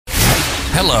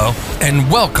Hello, and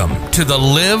welcome to the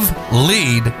Live,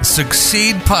 Lead,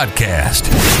 Succeed podcast,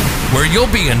 where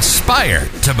you'll be inspired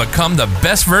to become the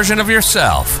best version of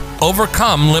yourself,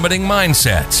 overcome limiting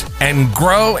mindsets, and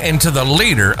grow into the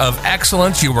leader of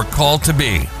excellence you were called to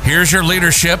be. Here's your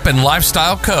leadership and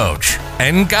lifestyle coach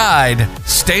and guide,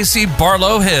 Stacy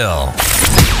Barlow Hill.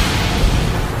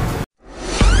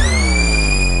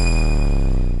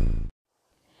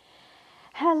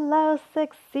 Hello,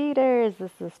 Succeeders.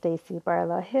 This is Stacy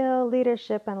Barlow Hill,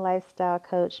 leadership and lifestyle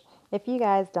coach. If you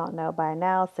guys don't know by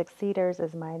now, Succeeders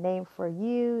is my name for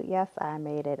you. Yes, I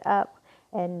made it up.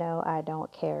 And no, I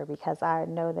don't care, because I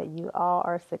know that you all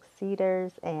are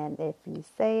succeeders. And if you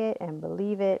say it and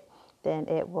believe it, then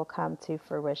it will come to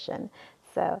fruition.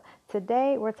 So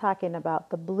today we're talking about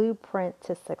the blueprint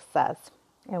to success.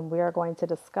 And we are going to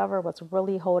discover what's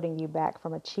really holding you back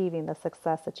from achieving the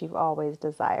success that you've always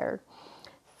desired.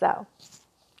 So,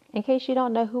 in case you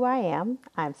don't know who I am,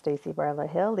 I'm Stacy Barlow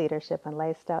Hill, leadership and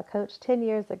lifestyle coach. 10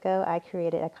 years ago, I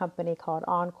created a company called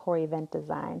Encore Event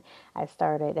Design. I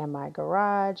started in my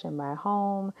garage, in my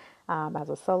home,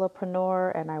 as a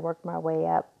solopreneur, and I worked my way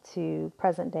up to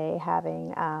present day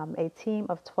having a team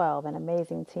of 12, an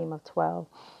amazing team of 12.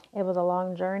 It was a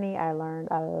long journey. I learned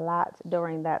a lot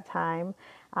during that time.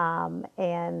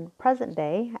 And present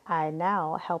day, I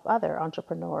now help other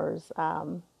entrepreneurs.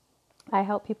 I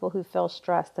help people who feel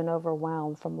stressed and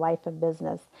overwhelmed from life and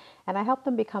business, and I help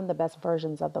them become the best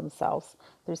versions of themselves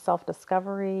through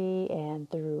self-discovery and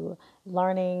through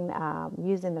learning,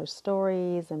 using their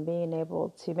stories and being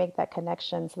able to make that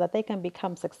connection so that they can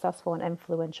become successful and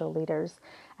influential leaders.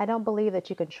 I don't believe that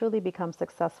you can truly become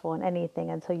successful in anything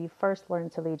until you first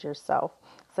learn to lead yourself.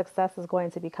 Success is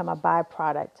going to become a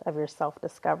byproduct of your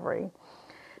self-discovery.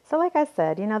 So like I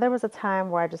said, there was a time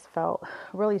where I just felt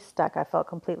really stuck. I felt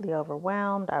completely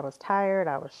overwhelmed. I was tired.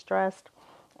 I was stressed.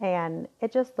 And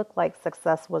it just looked like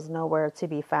success was nowhere to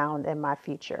be found in my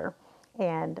future.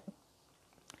 And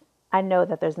I know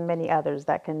that there's many others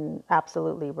that can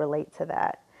absolutely relate to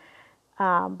that.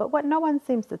 But what no one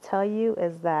seems to tell you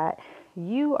is that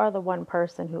you are the one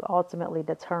person who ultimately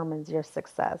determines your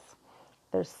success.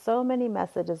 There's so many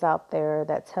messages out there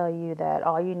that tell you that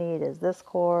all you need is this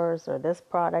course or this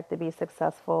product to be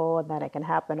successful and that it can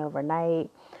happen overnight.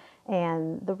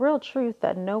 And the real truth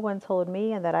that no one told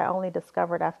me, and that I only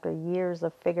discovered after years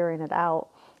of figuring it out,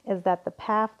 is that the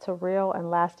path to real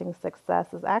and lasting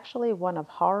success is actually one of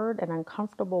hard and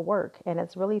uncomfortable work. And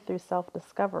it's really through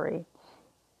self-discovery.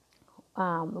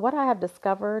 What I have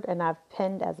discovered and I've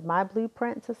pinned as my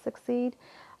blueprint to succeed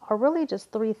are really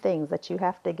just three things that you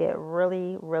have to get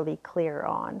really, really clear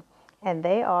on. And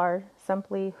they are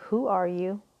simply, who are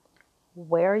you?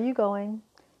 Where are you going?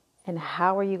 And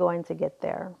how are you going to get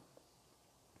there?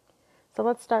 So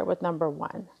let's start with number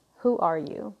one. Who are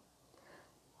you?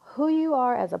 Who you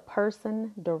are as a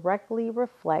person directly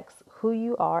reflects who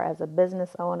you are as a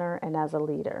business owner and as a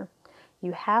leader.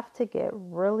 You have to get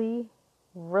really,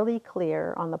 really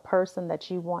clear on the person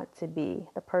that you want to be,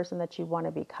 the person that you want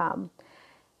to become.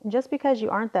 And just because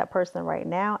you aren't that person right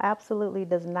now absolutely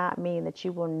does not mean that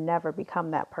you will never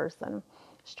become that person.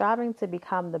 Striving to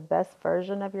become the best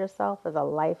version of yourself is a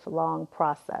lifelong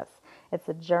process. It's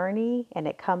a journey, and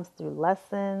it comes through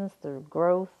lessons, through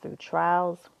growth, through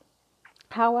trials.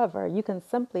 However, you can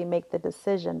simply make the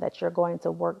decision that you're going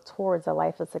to work towards a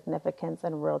life of significance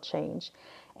and real change.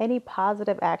 Any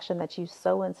positive action that you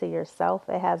sow into yourself,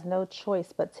 it has no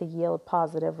choice but to yield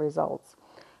positive results.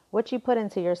 What you put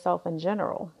into yourself in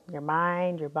general, your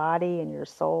mind, your body, and your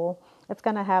soul, it's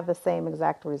going to have the same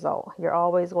exact result. You're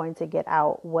always going to get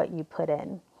out what you put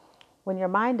in. When your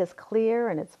mind is clear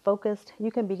and it's focused,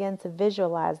 you can begin to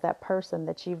visualize that person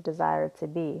that you've desired to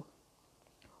be.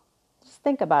 Just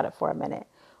think about it for a minute.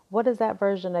 What does that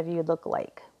version of you look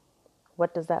like?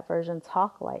 What does that version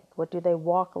talk like? What do they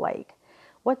walk like?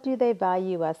 What do they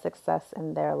value as success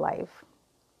in their life?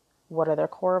 What are their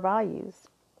core values?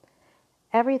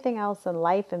 Everything else in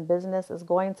life and business is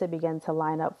going to begin to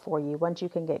line up for you once you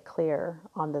can get clear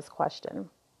on this question.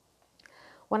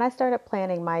 When I started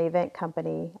planning my event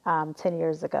company 10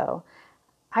 years ago,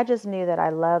 I just knew that I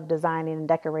loved designing and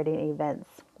decorating events.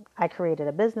 I created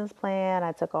a business plan.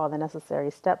 I took all the necessary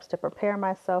steps to prepare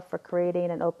myself for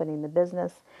creating and opening the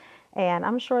business. And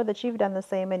I'm sure that you've done the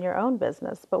same in your own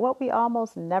business. But what we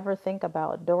almost never think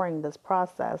about during this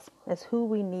process is who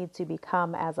we need to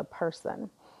become as a person.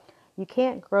 You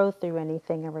can't grow through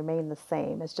anything and remain the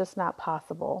same. It's just not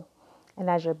possible. And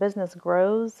as your business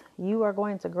grows, you are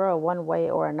going to grow one way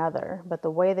or another. But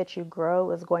the way that you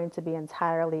grow is going to be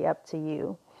entirely up to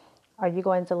you. Are you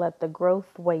going to let the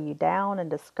growth weigh you down and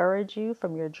discourage you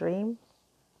from your dream?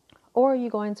 Or are you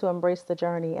going to embrace the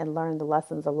journey and learn the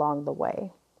lessons along the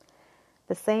way?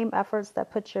 The same efforts that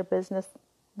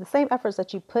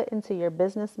you put into your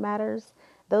business matters,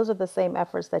 those are the same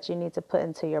efforts that you need to put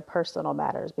into your personal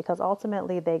matters, because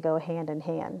ultimately they go hand in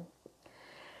hand.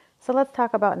 So let's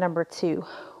talk about number 2.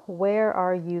 Where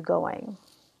are you going?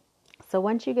 So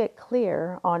once you get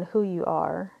clear on who you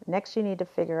are, next you need to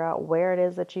figure out where it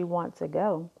is that you want to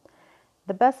go.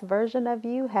 The best version of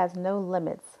you has no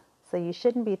limits, so you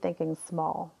shouldn't be thinking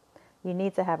small. You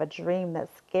need to have a dream that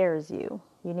scares you.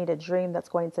 You need a dream that's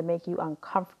going to make you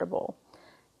uncomfortable.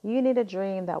 You need a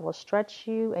dream that will stretch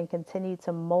you and continue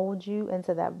to mold you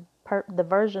into the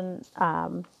version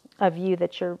of you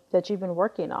that you've been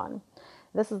working on.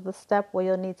 This is the step where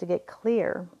you'll need to get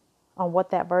clear on what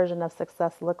that version of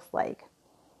success looks like.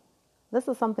 This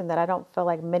is something that I don't feel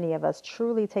like many of us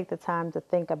truly take the time to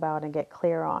think about and get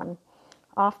clear on.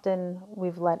 Often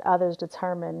we've let others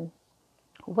determine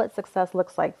what success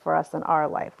looks like for us in our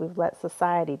life. We've let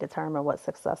society determine what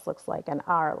success looks like in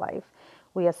our life.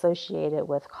 We associate it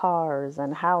with cars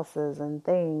and houses and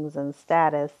things and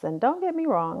status. And don't get me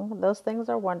wrong, those things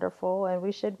are wonderful and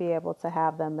we should be able to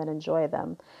have them and enjoy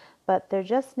them. But there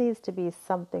just needs to be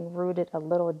something rooted a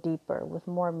little deeper with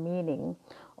more meaning,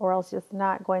 or else it's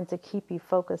not going to keep you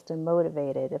focused and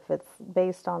motivated. If it's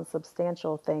based on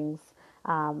substantial things,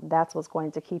 that's what's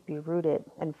going to keep you rooted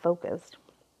and focused.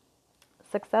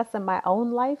 Success in my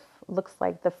own life looks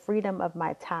like the freedom of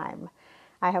my time.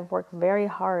 I have worked very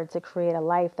hard to create a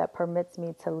life that permits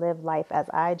me to live life as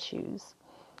I choose.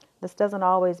 This doesn't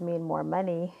always mean more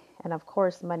money, and of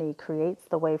course money creates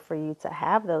the way for you to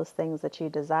have those things that you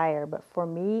desire, but for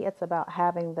me it's about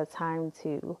having the time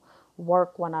to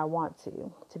work when I want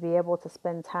to be able to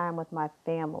spend time with my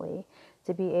family,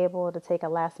 to be able to take a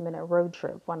last minute road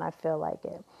trip when I feel like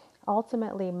it.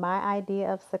 Ultimately, my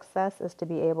idea of success is to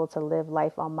be able to live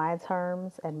life on my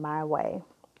terms and my way.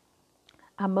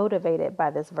 I'm motivated by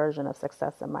this version of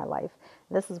success in my life.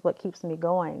 This is what keeps me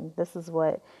going. This is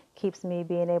what keeps me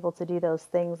being able to do those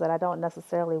things that I don't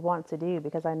necessarily want to do,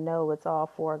 because I know it's all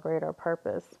for a greater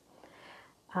purpose.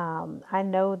 I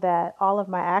know that all of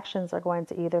my actions are going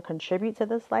to either contribute to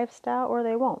this lifestyle or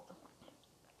they won't.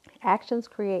 Actions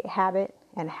create habit,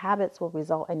 and habits will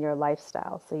result in your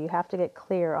lifestyle. So you have to get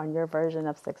clear on your version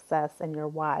of success and your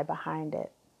why behind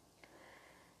it.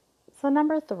 So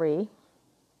number 3,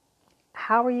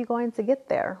 how are you going to get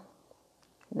there?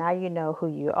 Now you know who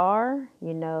you are,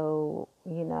 you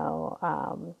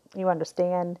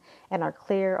understand and are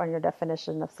clear on your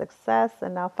definition of success.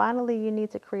 And now finally, you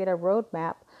need to create a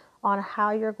roadmap on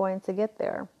how you're going to get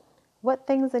there. What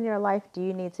things in your life do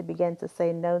you need to begin to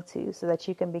say no to so that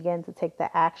you can begin to take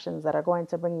the actions that are going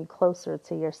to bring you closer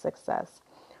to your success?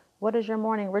 What does your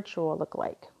morning ritual look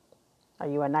like? Are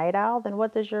you a night owl? Then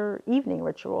what does your evening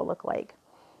ritual look like?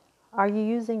 Are you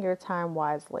using your time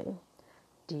wisely?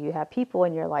 Do you have people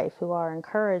in your life who are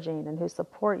encouraging and who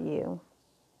support you?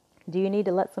 Do you need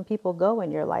to let some people go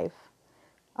in your life?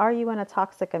 Are you in a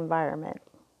toxic environment?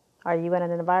 Are you in an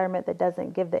environment that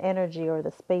doesn't give the energy or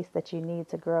the space that you need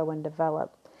to grow and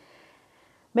develop?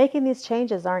 Making these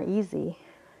changes aren't easy.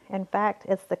 In fact,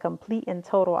 it's the complete and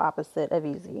total opposite of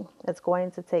easy. It's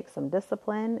going to take some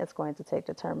discipline. It's going to take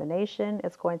determination.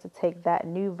 It's going to take that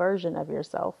new version of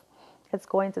yourself. It's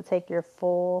going to take your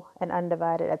full and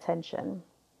undivided attention.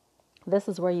 This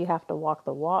is where you have to walk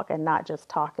the walk and not just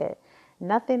talk it.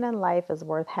 Nothing in life is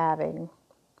worth having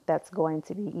that's going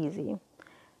to be easy.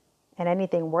 And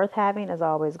anything worth having is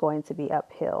always going to be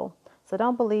uphill. So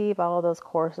don't believe all of those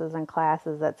courses and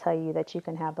classes that tell you that you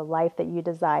can have the life that you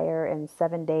desire in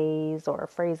 7 days, or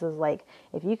phrases like,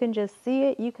 if you can just see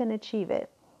it, you can achieve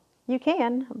it. You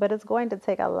can, but it's going to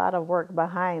take a lot of work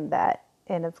behind that.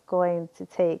 And it's going to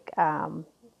take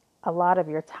a lot of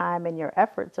your time and your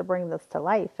effort to bring this to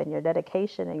life, and your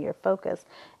dedication and your focus.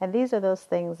 And these are those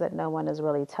things that no one is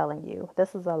really telling you.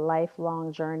 This is a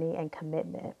lifelong journey and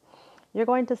commitment. You're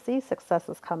going to see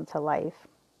successes come to life,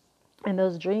 and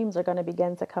those dreams are going to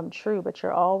begin to come true, but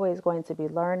you're always going to be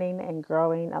learning and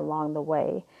growing along the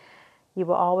way. You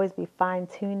will always be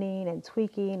fine-tuning and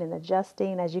tweaking and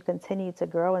adjusting as you continue to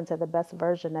grow into the best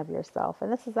version of yourself.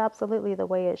 And this is absolutely the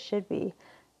way it should be.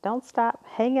 Don't stop.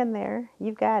 Hang in there.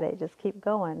 You've got it. Just keep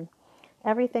going.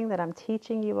 Everything that I'm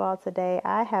teaching you all today,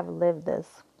 I have lived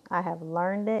this. I have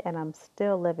learned it, and I'm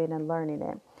still living and learning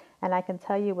it. And I can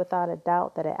tell you without a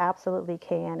doubt that it absolutely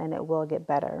can, and it will get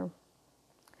better.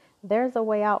 There's a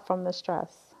way out from the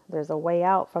stress. There's a way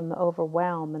out from the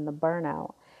overwhelm and the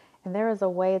burnout. And there is a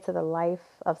way to the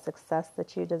life of success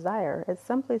that you desire. It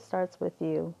simply starts with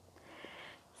you.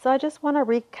 So I just want to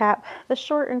recap the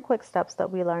short and quick steps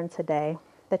that we learned today.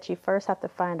 that you first have to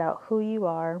find out who you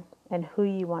are and who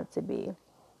you want to be.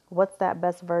 What's that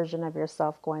best version of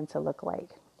yourself going to look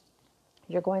like?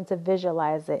 You're going to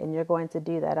visualize it, and you're going to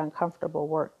do that uncomfortable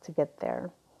work to get there.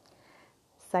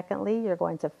 Secondly, you're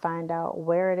going to find out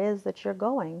where it is that you're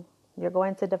going. You're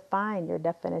going to define your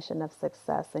definition of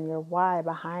success and your why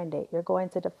behind it. You're going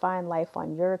to define life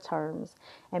on your terms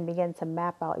and begin to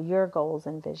map out your goals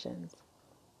and visions.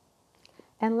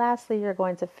 And lastly, you're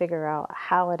going to figure out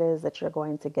how it is that you're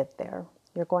going to get there.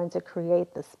 You're going to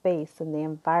create the space and the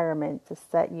environment to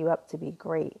set you up to be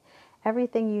great.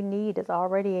 Everything you need is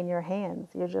already in your hands.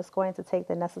 You're just going to take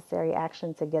the necessary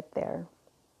action to get there.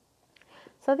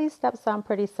 So these steps sound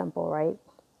pretty simple, right?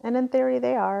 And in theory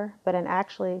they are, but in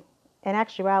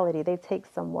actuality, they take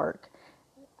some work.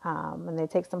 And they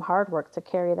take some hard work to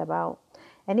carry them out.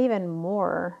 And even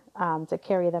more to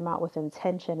carry them out with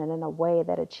intention and in a way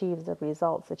that achieves the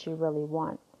results that you really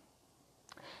want.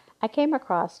 I came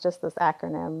across just this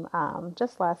acronym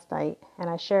just last night, and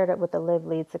I shared it with the Live,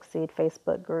 Lead, Succeed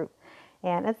Facebook group.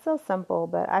 And it's so simple,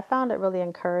 but I found it really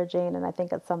encouraging, and I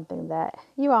think it's something that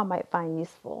you all might find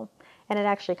useful. And it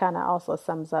actually kind of also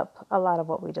sums up a lot of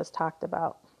what we just talked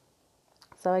about.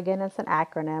 So again, it's an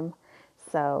acronym.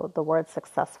 So the word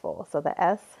successful. So the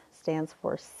S stands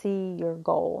for see your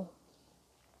goal.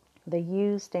 The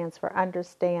U stands for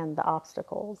understand the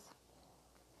obstacles.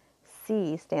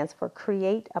 C stands for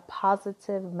create a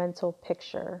positive mental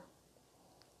picture.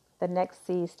 The next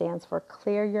C stands for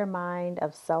clear your mind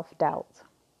of self-doubt.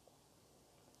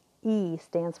 E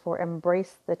stands for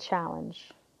embrace the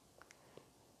challenge.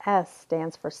 S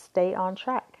stands for stay on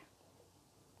track.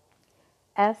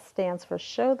 S stands for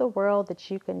show the world that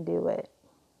you can do it.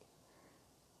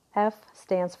 F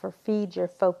stands for feed your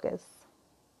focus.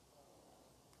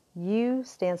 U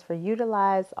stands for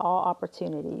utilize all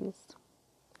opportunities.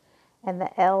 And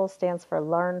the L stands for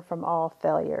learn from all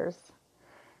failures.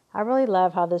 I really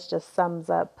love how this just sums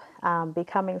up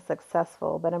becoming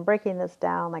successful. But in breaking this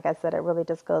down, like I said, it really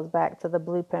just goes back to the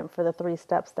blueprint for the 3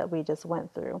 steps that we just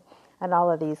went through. And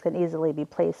all of these can easily be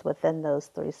placed within those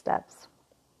 3 steps.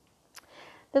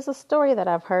 There's a story that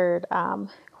I've heard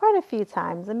quite a few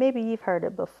times, and maybe you've heard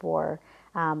it before,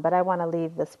 but I want to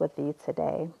leave this with you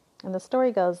today. And the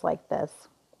story goes like this.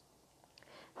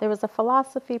 There was a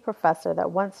philosophy professor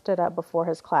that once stood up before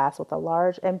his class with a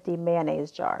large empty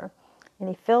mayonnaise jar, and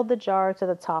he filled the jar to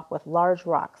the top with large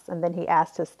rocks, and then he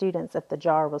asked his students if the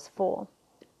jar was full.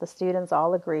 The students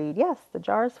all agreed, yes, the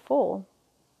jar is full.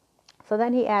 So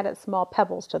then he added small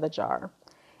pebbles to the jar,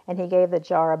 and he gave the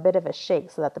jar a bit of a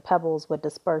shake so that the pebbles would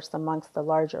disperse amongst the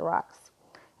larger rocks.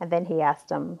 And then he asked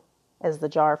them, is the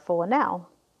jar full now?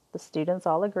 The students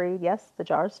all agreed, yes, the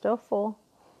jar is still full.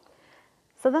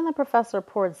 So then the professor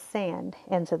poured sand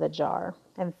into the jar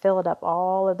and filled up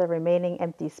all of the remaining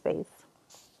empty space.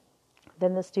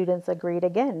 Then the students agreed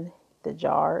again, the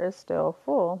jar is still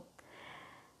full.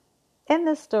 In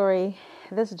this story,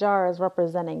 this jar is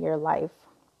representing your life.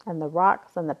 And the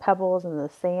rocks and the pebbles and the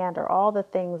sand are all the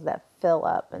things that fill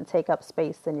up and take up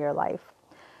space in your life.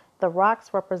 The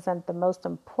rocks represent the most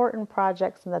important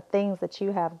projects and the things that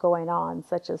you have going on,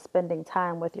 such as spending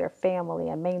time with your family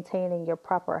and maintaining your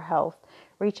proper health,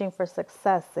 reaching for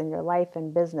success in your life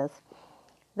and business.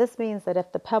 This means that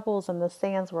if the pebbles and the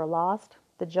sands were lost,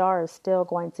 the jar is still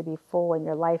going to be full and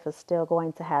your life is still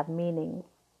going to have meaning.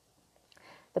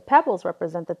 The pebbles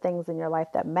represent the things in your life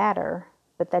that matter,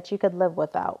 but that you could live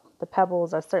without. The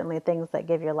pebbles are certainly things that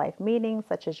give your life meaning,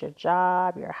 such as your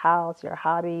job, your house, your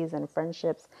hobbies, and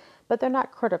friendships, but they're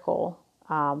not critical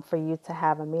for you to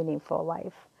have a meaningful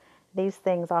life. These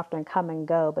things often come and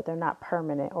go, but they're not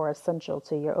permanent or essential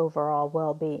to your overall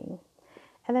well-being.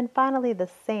 And then finally, the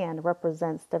sand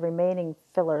represents the remaining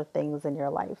filler things in your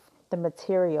life, the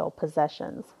material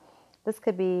possessions. This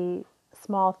could be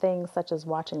small things such as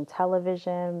watching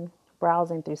television,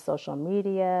 browsing through social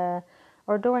media,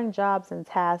 or doing jobs and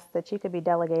tasks that you could be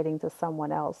delegating to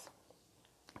someone else.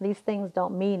 These things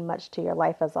don't mean much to your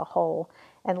life as a whole,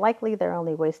 and likely they're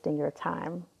only wasting your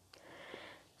time.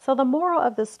 So the moral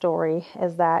of the story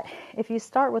is that if you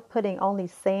start with putting only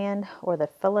sand or the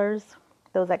fillers,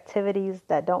 those activities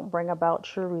that don't bring about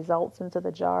true results into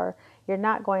the jar, you're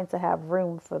not going to have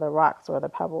room for the rocks or the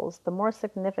pebbles, the more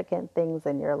significant things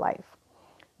in your life.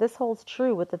 This holds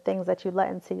true with the things that you let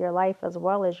into your life as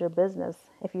well as your business.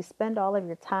 If you spend all of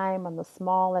your time on the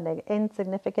small and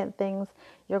insignificant things,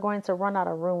 you're going to run out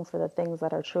of room for the things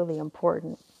that are truly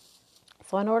important.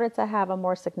 So in order to have a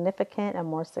more significant and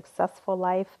more successful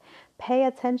life, pay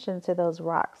attention to those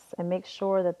rocks and make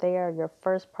sure that they are your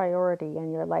first priority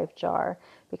in your life jar,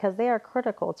 because they are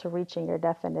critical to reaching your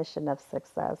definition of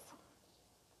success.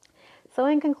 So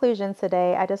in conclusion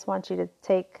today, I just want you to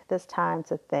take this time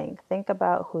to think. Think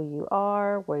about who you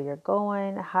are, where you're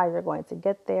going, how you're going to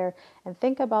get there, and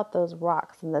think about those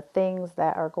rocks and the things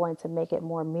that are going to make it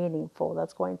more meaningful,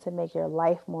 that's going to make your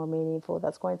life more meaningful,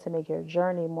 that's going to make your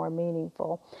journey more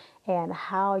meaningful, and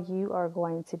how you are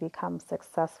going to become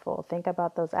successful. Think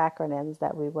about those acronyms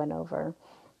that we went over.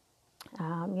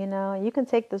 You can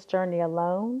take this journey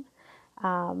alone.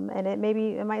 And it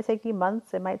might take you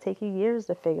months, it might take you years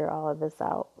to figure all of this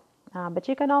out. But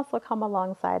you can also come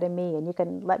alongside of me and you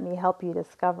can let me help you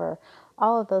discover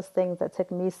all of those things that took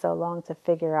me so long to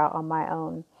figure out on my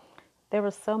own. There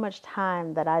was so much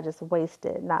time that I just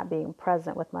wasted not being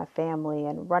present with my family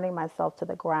and running myself to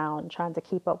the ground, trying to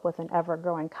keep up with an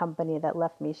ever-growing company that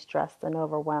left me stressed and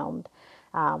overwhelmed.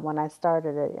 When I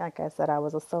started it, like I said, I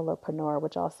was a solopreneur,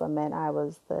 which also meant I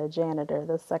was the janitor,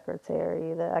 the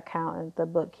secretary, the accountant, the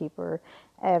bookkeeper,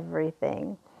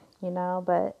 everything,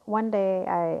 But one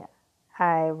day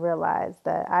I realized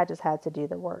that I just had to do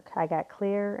the work. I got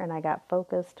clear and I got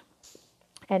focused.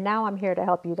 And now I'm here to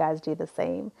help you guys do the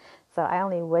same. So I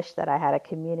only wish that I had a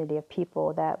community of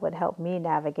people that would help me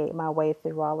navigate my way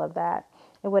through all of that.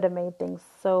 It would have made things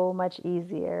so much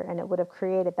easier, and it would have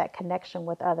created that connection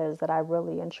with others that I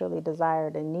really and truly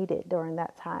desired and needed during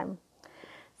that time.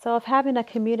 So if having a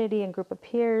community and group of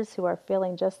peers who are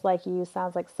feeling just like you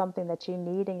sounds like something that you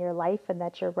need in your life and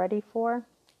that you're ready for,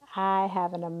 I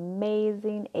have an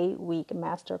amazing 8-week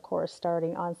master course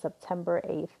starting on September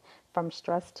 8th, From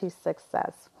Stress to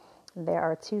Success. There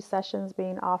are 2 sessions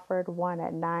being offered, one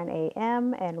at 9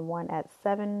 a.m. and one at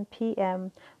 7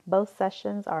 p.m. Both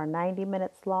sessions are 90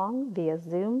 minutes long via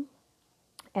Zoom,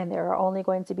 and there are only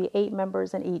going to be 8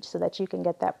 members in each so that you can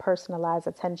get that personalized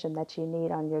attention that you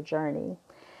need on your journey.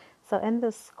 So in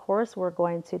this course, we're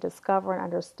going to discover and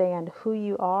understand who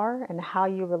you are and how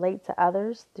you relate to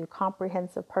others through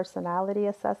comprehensive personality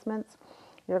assessments.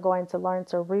 You're going to learn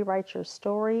to rewrite your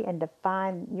story and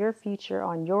define your future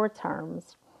on your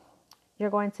terms. You're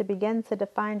going to begin to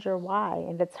define your why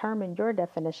and determine your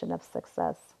definition of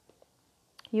success.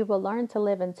 You will learn to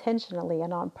live intentionally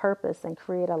and on purpose and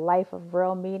create a life of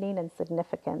real meaning and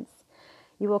significance.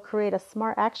 You will create a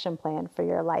smart action plan for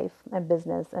your life and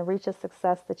business and reach a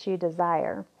success that you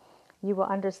desire. You will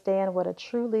understand what a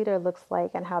true leader looks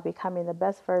like and how becoming the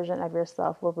best version of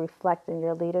yourself will reflect in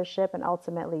your leadership and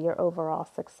ultimately your overall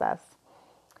success.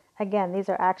 Again, these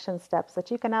are action steps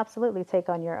that you can absolutely take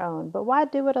on your own, but why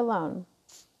do it alone?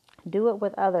 Do it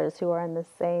with others who are in the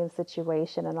same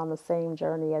situation and on the same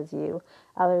journey as you,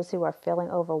 others who are feeling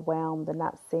overwhelmed and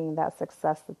not seeing that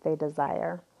success that they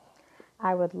desire.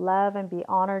 I would love and be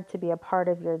honored to be a part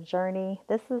of your journey.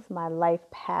 This is my life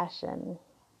passion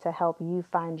to help you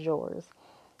find yours.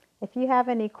 If you have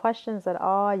any questions at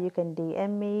all, you can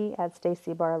DM me at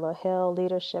Stacey Barlow Hill,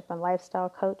 Leadership and Lifestyle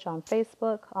Coach on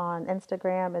Facebook. On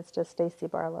Instagram, it's just Stacey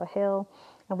Barlow Hill.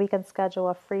 And we can schedule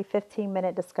a free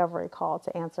 15-minute discovery call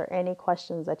to answer any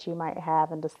questions that you might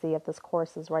have and to see if this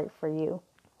course is right for you.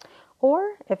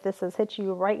 Or if this has hit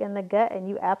you right in the gut and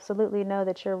you absolutely know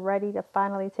that you're ready to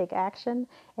finally take action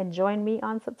and join me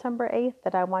on September 8th,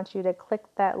 then I want you to click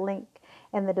that link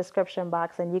in the description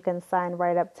box and you can sign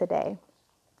right up today.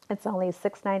 It's only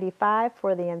 $6.95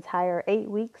 for the entire 8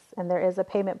 weeks, and there is a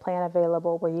payment plan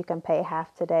available where you can pay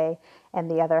half today and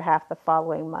the other half the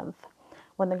following month.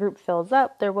 When the group fills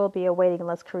up, there will be a waiting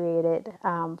list created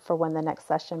for when the next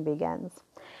session begins.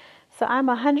 So I'm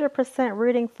 100%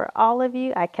 rooting for all of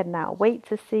you. I cannot wait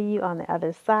to see you on the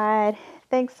other side.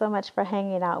 Thanks so much for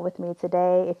hanging out with me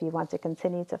today. If you want to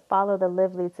continue to follow the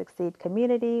Live, Lead, Succeed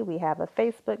community, we have a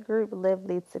Facebook group, Live,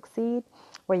 Lead, Succeed,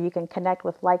 where you can connect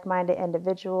with like-minded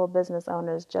individual business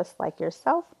owners just like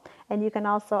yourself. And you can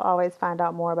also always find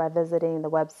out more by visiting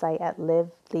the website at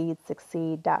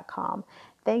liveleadsucceed.com.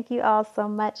 Thank you all so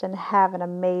much and have an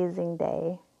amazing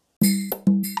day.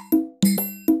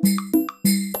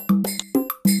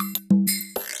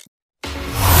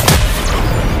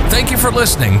 Thank you for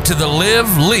listening to the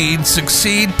Live, Lead,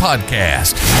 Succeed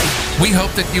podcast. We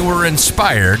hope that you were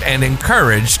inspired and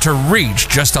encouraged to reach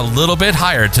just a little bit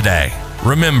higher today.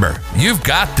 Remember, you've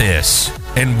got this,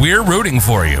 and we're rooting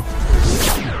for you.